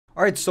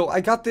Alright, so I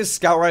got this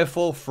scout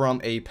rifle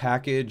from a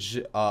package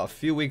a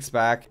few weeks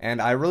back,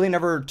 and I really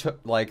never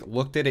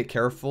looked at it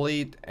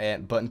carefully,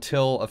 but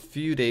until a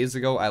few days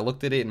ago I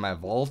looked at it in my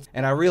vault,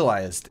 and I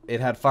realized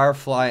it had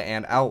Firefly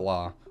and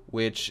Outlaw,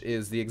 which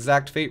is the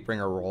exact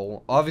FATEBRINGER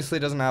role. Obviously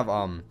it doesn't have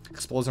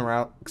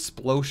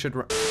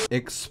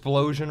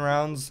explosion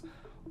rounds,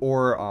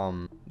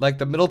 or like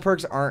the middle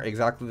perks aren't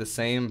exactly the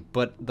same,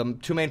 but the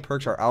two main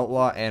perks are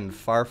Outlaw and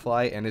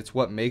Firefly, and it's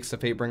what makes a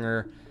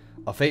FATEBRINGER.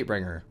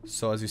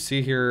 So as you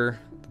see here,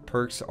 the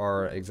perks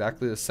are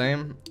exactly the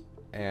same,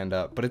 and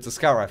but it's a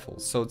scout rifle,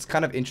 so it's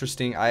kind of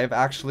interesting. I have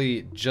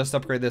actually just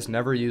upgraded this,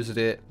 never used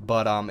it,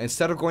 but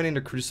instead of going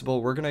into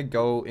Crucible, we're gonna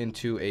go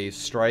into a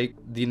Strike,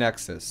 the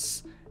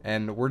Nexus,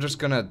 and we're just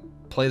gonna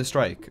play the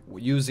Strike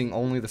using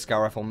only the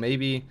scout rifle.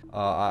 Maybe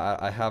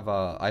I have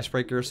a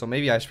icebreaker, so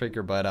maybe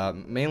icebreaker, but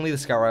mainly the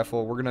scout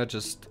rifle. We're gonna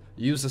just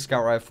use the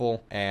scout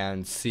rifle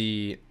and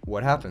see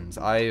what happens.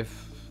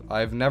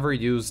 I've never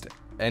used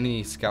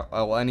any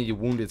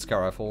wounded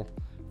scout rifle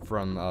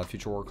from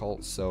Future War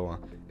Cult, so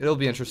it'll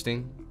be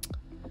interesting,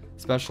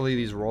 especially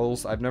these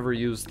rolls. I've never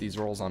used these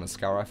rolls on a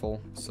scout rifle,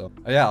 so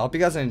yeah, I hope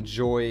you guys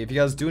enjoy. If you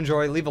guys do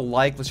enjoy, leave a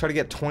like. Let's try to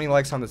get 20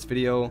 likes on this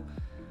video.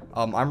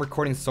 I'm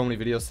recording so many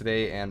videos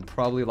today, and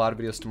probably a lot of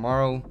videos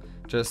tomorrow,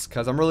 just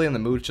because I'm really in the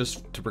mood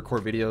just to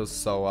record videos.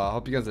 So I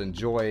hope you guys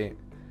enjoy,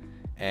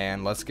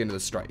 and let's get into the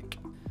Strike.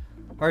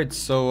 Alright,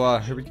 so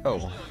here we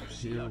go.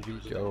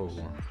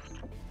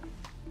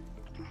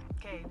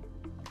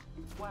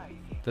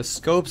 The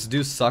scopes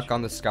do suck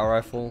on the scout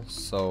rifle,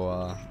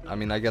 so I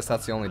mean, I guess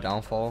that's the only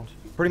downfall.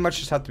 Pretty much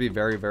just have to be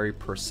very, very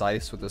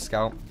precise with the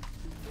scout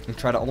and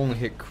try to only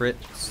hit crit,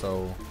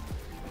 so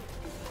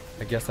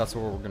I guess that's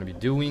what we're going to be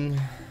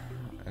doing.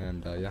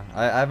 And yeah,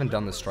 I haven't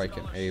done the Strike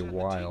in a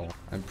while.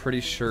 I'm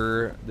pretty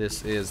sure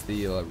this is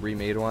the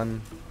remade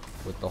one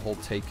with the whole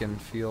Taken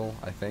feel,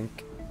 I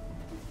think.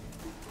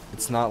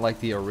 It's not like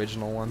the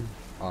original one.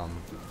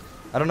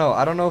 I don't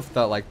know if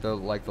the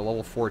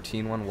level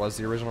 14 one was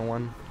the original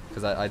one,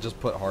 because I just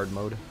put hard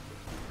mode.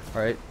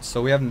 Alright,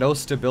 so we have no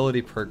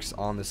stability perks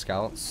on the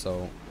scouts,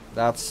 so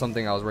that's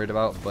something I was worried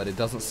about, but it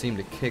doesn't seem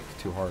to kick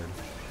too hard,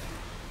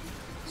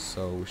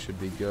 so we should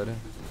be good.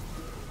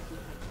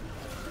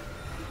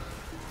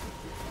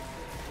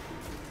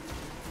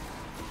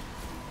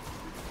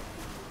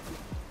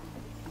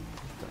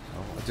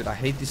 Dude, I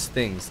hate these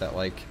things that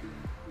like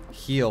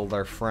heal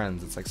their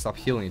friends. It's like, stop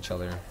healing each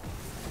other.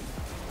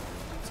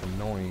 It's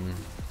annoying.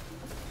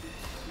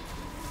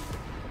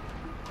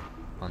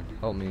 Come on,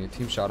 help me.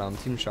 Team shot him.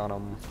 Team shot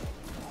him.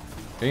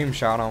 Team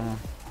shot him.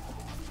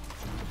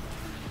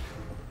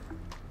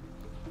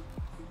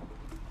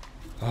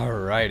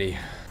 Alrighty.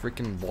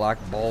 Freaking black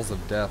balls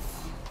of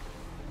death.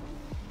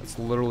 That's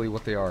literally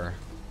what they are.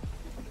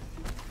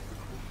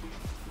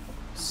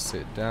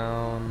 Sit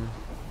down.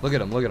 Look at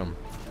them. Look at them.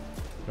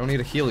 They don't need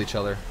to heal each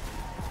other.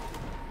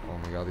 Oh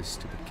my god, these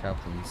stupid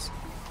captains.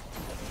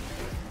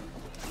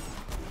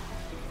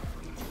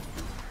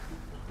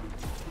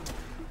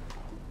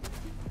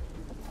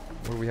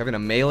 What, are we having a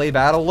melee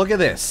battle? Look at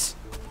this.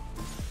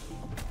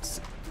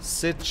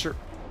 Sit your...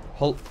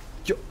 Hold...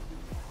 Yo.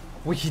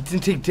 Wait, he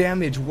didn't take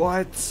damage.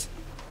 What?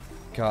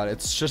 God,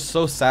 it's just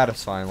so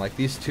satisfying. Like,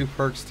 these two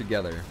perks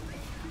together.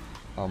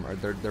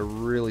 They're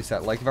really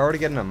sad. Like, if I were to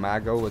get an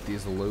Imago with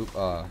these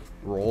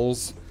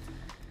rolls,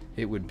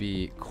 it would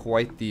be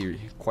quite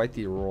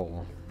the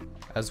roll.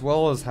 As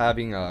well as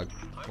having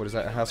what is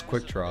that? It has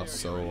quick draw.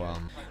 So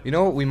you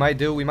know what we might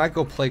do? We might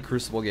go play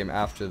Crucible game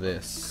after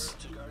this.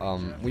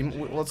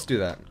 Let's do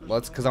that.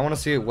 Because I want to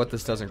see what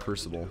this does in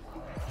Crucible,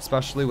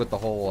 especially with the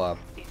whole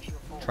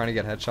trying to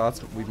get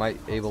headshots. We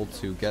might be able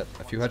to get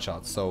a few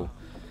headshots. So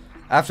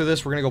after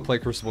this, we're gonna go play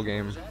Crucible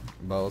game.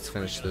 But let's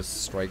finish this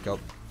Strike up.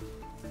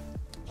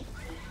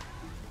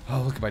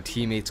 Oh, look at my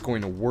teammates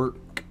going to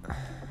work.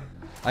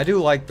 I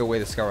do like the way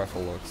the scout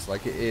rifle looks.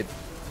 Like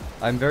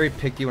I'm very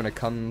picky when it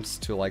comes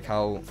to like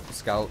how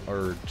scout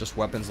or just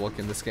weapons look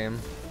in this game.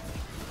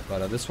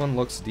 But this one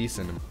looks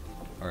decent.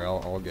 Alright,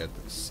 I'll get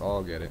this.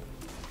 I'll get it.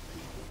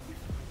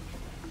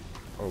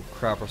 Oh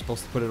crap, we're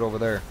supposed to put it over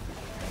there.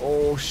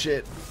 Oh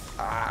shit.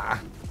 Ah.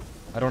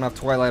 I don't have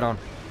Twilight on.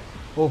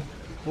 Oh.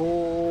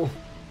 Oh.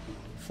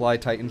 Fly,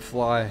 Titan,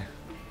 fly.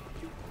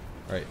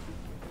 Alright.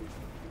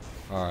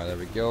 Alright, there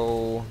we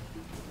go.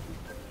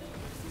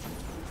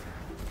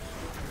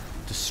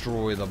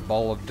 Destroy the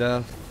ball of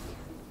death.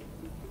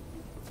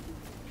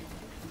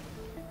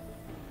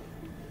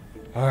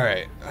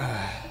 Alright.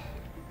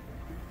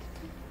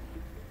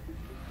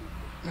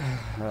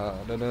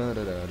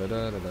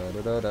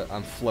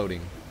 I'm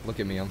floating.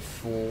 Look at me, I'm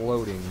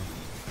floating.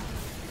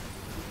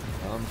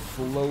 I'm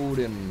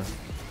floating.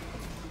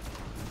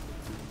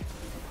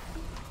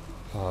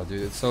 Oh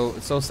dude, it's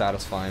so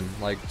satisfying,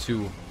 like,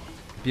 to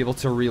be able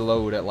to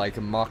reload at like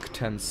Mach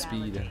 10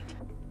 speed.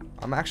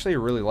 I'm actually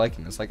really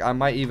liking this. Like, I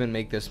might even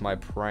make this my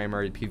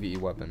primary PvE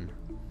weapon,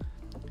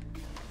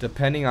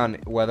 depending on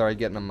whether I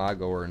get an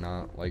Imago or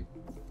not. Like,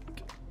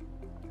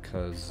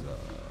 cause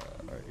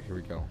alright, here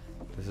we go.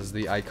 This is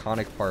the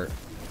iconic part.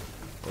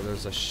 Where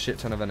there's a shit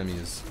ton of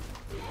enemies.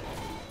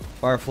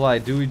 Firefly,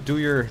 do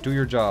your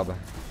job.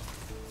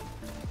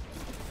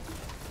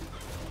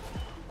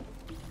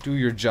 Do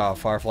your job,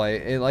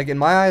 Firefly. Like in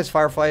my eyes,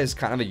 Firefly is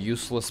kind of a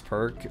useless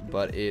perk,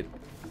 but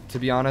to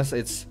be honest,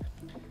 it's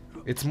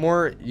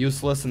more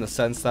useless in the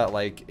sense that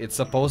like it's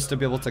supposed to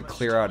be able to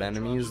clear out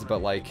enemies,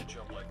 but like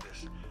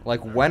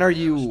when are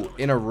you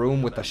in a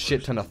room with a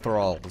shit ton of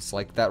thralls?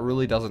 Like that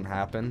really doesn't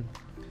happen.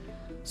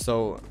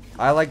 So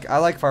I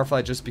like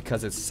Firefly just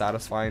because it's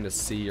satisfying to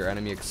see your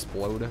enemy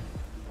explode.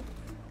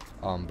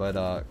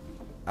 But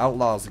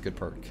Outlaw is a good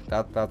perk.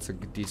 That's a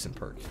decent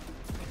perk.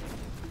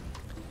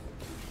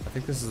 I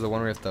think this is the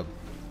one where we have to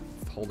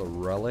hold a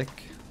relic.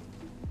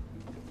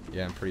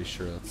 Yeah, I'm pretty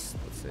sure that's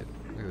it.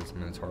 Look at this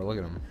Minotaur. Look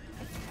at him.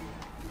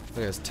 Look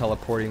at this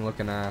teleporting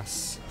looking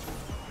ass.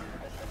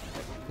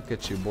 Look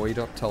at you, boy. You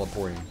don't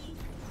teleporting.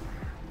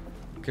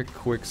 Get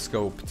quick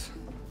scoped.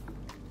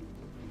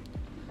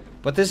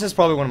 But this is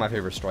probably one of my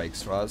favorite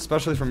strikes,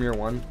 especially from year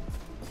one,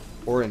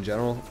 or in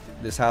general.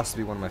 This has to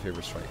be one of my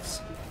favorite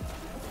strikes.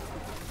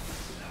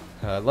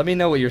 Let me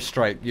know what your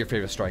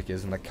favorite strike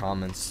is in the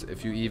comments,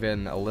 if you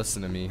even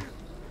listen to me.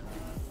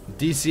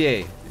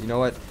 DCA, you know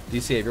what?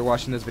 DCA, if you're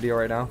watching this video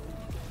right now,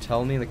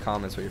 tell me in the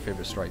comments what your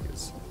favorite strike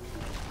is.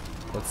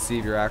 Let's see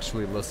if you're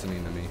actually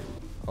listening to me.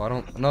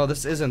 Oh, no,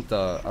 this isn't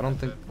the, I don't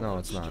think, no,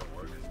 it's not.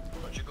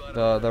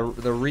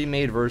 The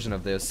remade version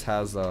of this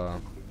has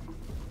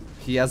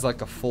he has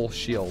like a full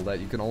shield that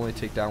you can only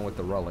take down with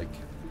the relic.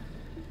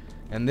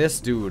 And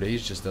this dude, he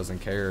just doesn't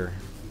care.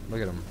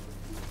 Look at him.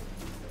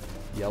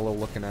 Yellow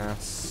looking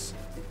ass.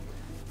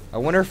 I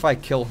wonder if I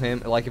kill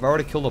him, like if I were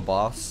to kill the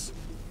boss,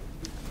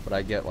 would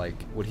I get like,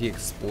 would he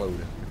explode?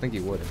 I think he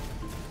would.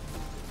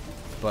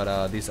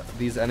 But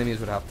these enemies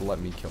would have to let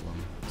me kill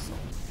him. So.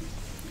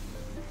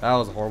 That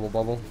was a horrible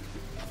bubble.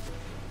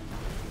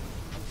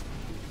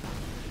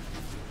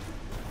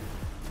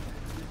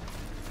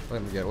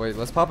 Let me get, wait,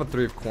 let's pop a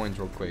 3 of coins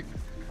real quick.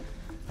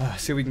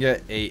 See if we can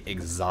get a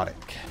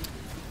exotic.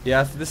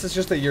 Yeah, this is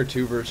just a year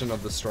 2 version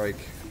of the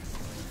strike.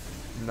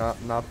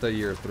 Not the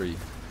year 3.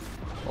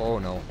 Oh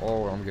no.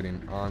 Oh, I'm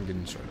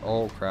getting strike.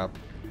 Oh crap.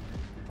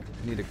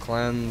 Need to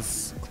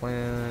cleanse.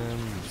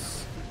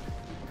 Cleanse.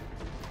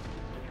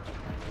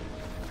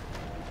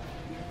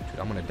 Dude,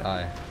 I'm gonna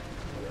die.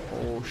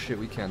 Oh shit,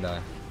 we can't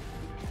die.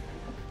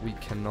 We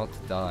cannot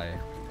die.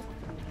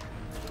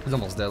 He's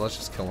almost dead. Let's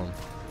just kill him.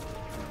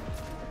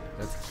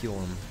 Let's kill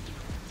him.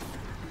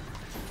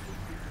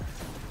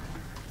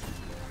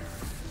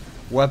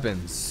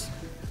 Weapons.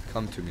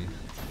 Come to me.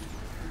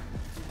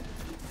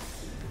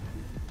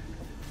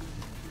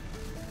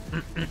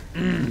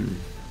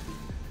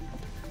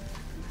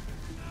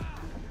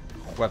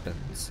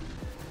 Weapons.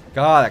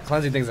 God, that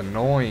cleansing thing's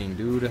annoying,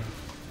 dude.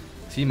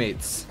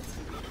 Teammates.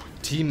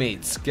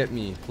 Teammates, get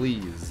me,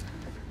 please.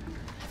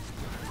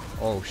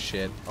 Oh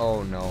shit.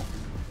 Oh no.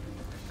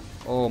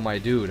 Oh my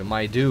dude,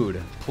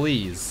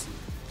 please.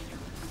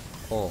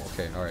 Oh,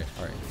 okay, alright.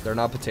 They're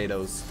not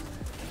potatoes.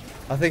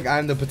 I think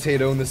I'm the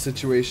potato in this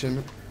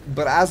situation.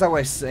 But as I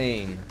was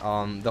saying,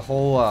 the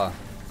whole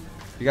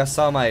you guys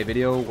saw my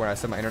video where I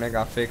said my internet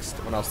got fixed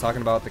when I was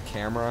talking about the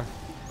camera.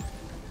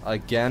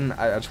 Again,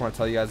 I just want to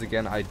tell you guys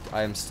again, I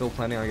am still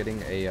planning on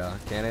getting a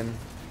Canon.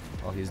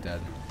 Oh, he's dead.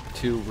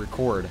 To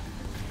record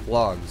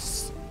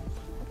vlogs.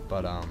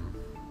 But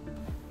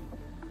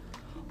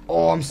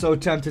oh, I'm so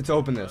tempted to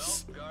open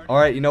this.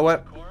 Alright, you know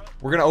what?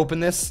 We're gonna open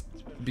this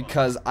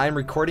because I'm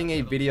recording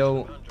a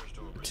video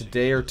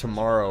today or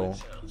tomorrow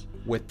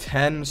with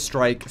 10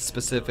 strike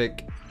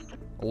specific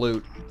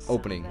loot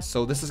openings.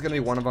 So this is gonna be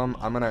one of them.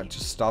 I'm gonna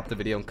just stop the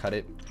video and cut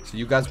it, so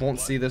you guys won't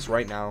see this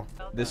right now.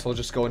 This will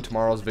just go in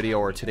tomorrow's video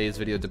or today's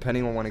video,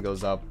 depending on when it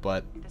goes up.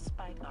 But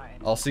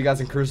I'll see you guys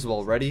in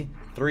Crucible. Ready?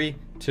 3,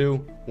 2,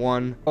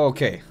 1.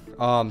 Okay.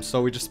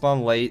 So we just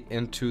spawned late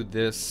into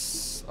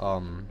this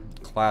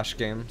Clash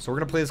game. So we're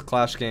gonna play this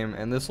Clash game,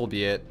 and this will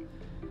be it.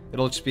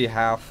 It'll just be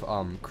half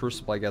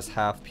Crucible, I guess,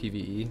 half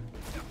PvE.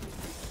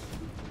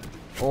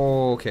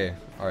 Okay.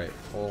 Alright,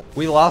 well,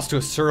 we lost to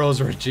a Suro's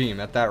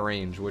regime at that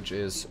range, which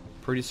is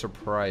pretty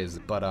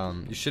surprised. But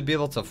you should be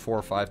able to 4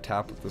 or 5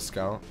 tap with the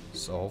scout,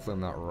 so hopefully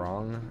I'm not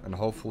wrong, and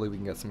hopefully we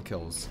can get some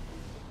kills.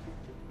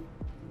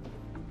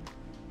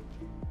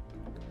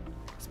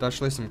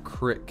 Especially some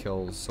crit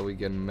kills, so we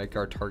can make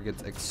our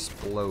targets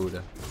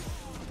explode.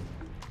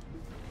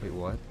 Wait,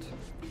 what?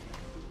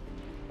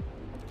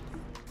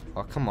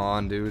 Oh, come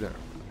on, dude.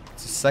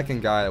 It's the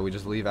second guy that we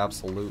just leave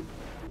absolute.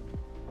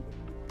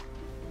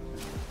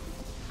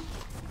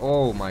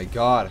 Oh my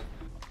god.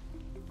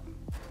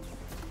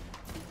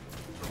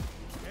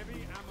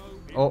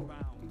 Oh,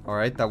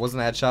 alright, that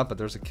wasn't a headshot, but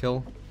there's a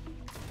kill.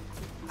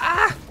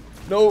 Ah!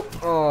 No!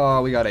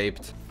 Oh, we got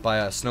aped by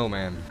a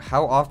snowman.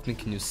 How often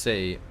can you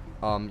say,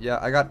 yeah,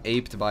 I got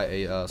aped by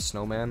a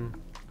snowman?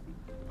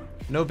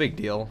 No big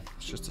deal.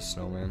 It's just a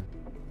snowman.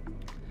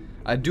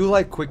 I do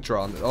like quick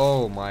draw on the,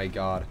 oh my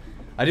god.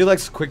 I do like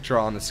quick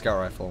draw on the scout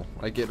rifle.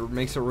 Like, it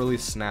makes it really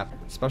snap,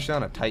 especially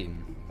on a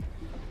Titan.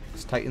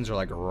 Titans are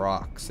like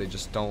rocks. They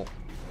just don't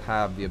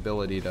have the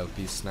ability to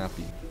be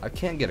snappy. I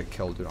can't get a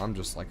kill, dude. I'm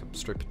just like a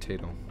straight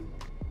potato.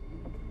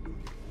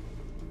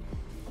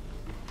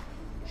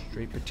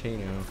 Straight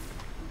potato.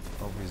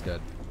 Oh, he's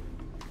dead.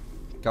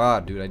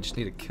 God, dude, I just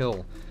need a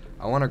kill.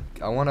 I want a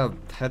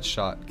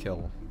headshot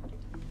kill.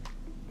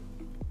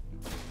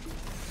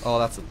 Oh,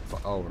 that's a.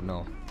 Oh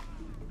no.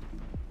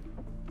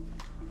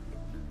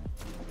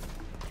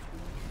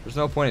 There's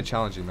no point in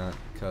challenging that,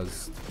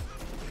 because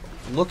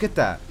look at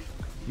that,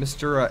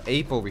 Mr.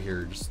 Ape over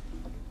here. Just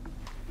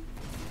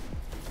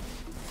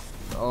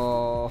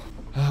oh,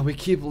 we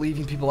keep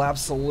leaving people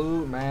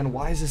absolute, man.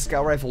 Why does this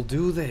scout rifle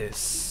do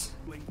this?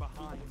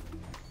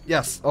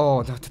 Yes.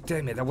 Oh, no,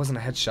 damn it, that wasn't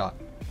a headshot.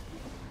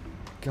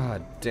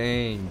 God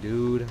dang,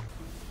 dude.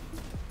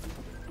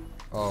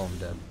 Oh, I'm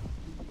dead.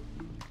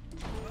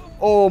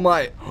 Oh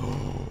my.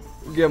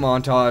 Get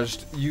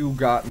montaged. You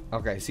got.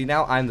 Okay, see,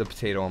 now I'm the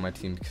potato on my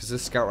team because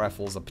this scout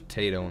rifle is a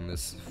potato in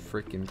this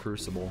freaking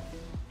crucible.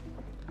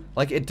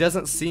 Like, it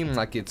doesn't seem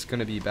like it's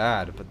gonna be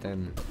bad, but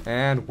then.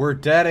 And we're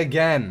dead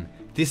again.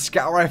 This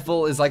scout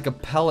rifle is like a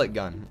pellet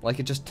gun. Like,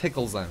 it just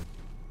tickles them.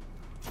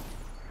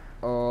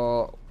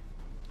 Oh.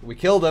 We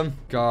killed him.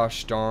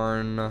 Gosh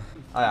darn.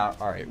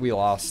 Alright, we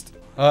lost.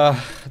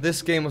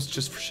 This game was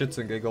just for shits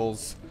and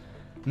giggles.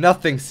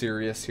 Nothing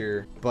serious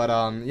here, but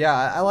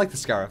yeah, I like the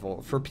scout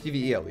rifle for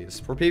PvE at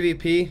least. For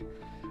PvP,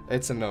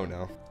 it's a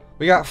no-no.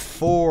 We got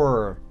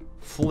 4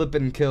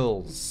 flippin'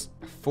 kills.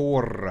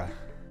 4.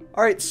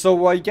 All right,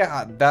 so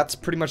yeah, that's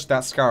pretty much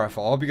that scout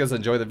rifle. I hope you guys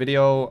enjoyed the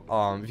video.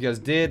 If you guys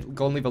did,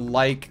 go and leave a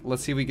like.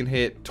 Let's see if we can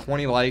hit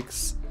 20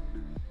 likes.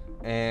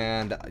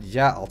 And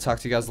yeah, I'll talk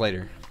to you guys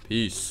later.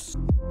 Peace.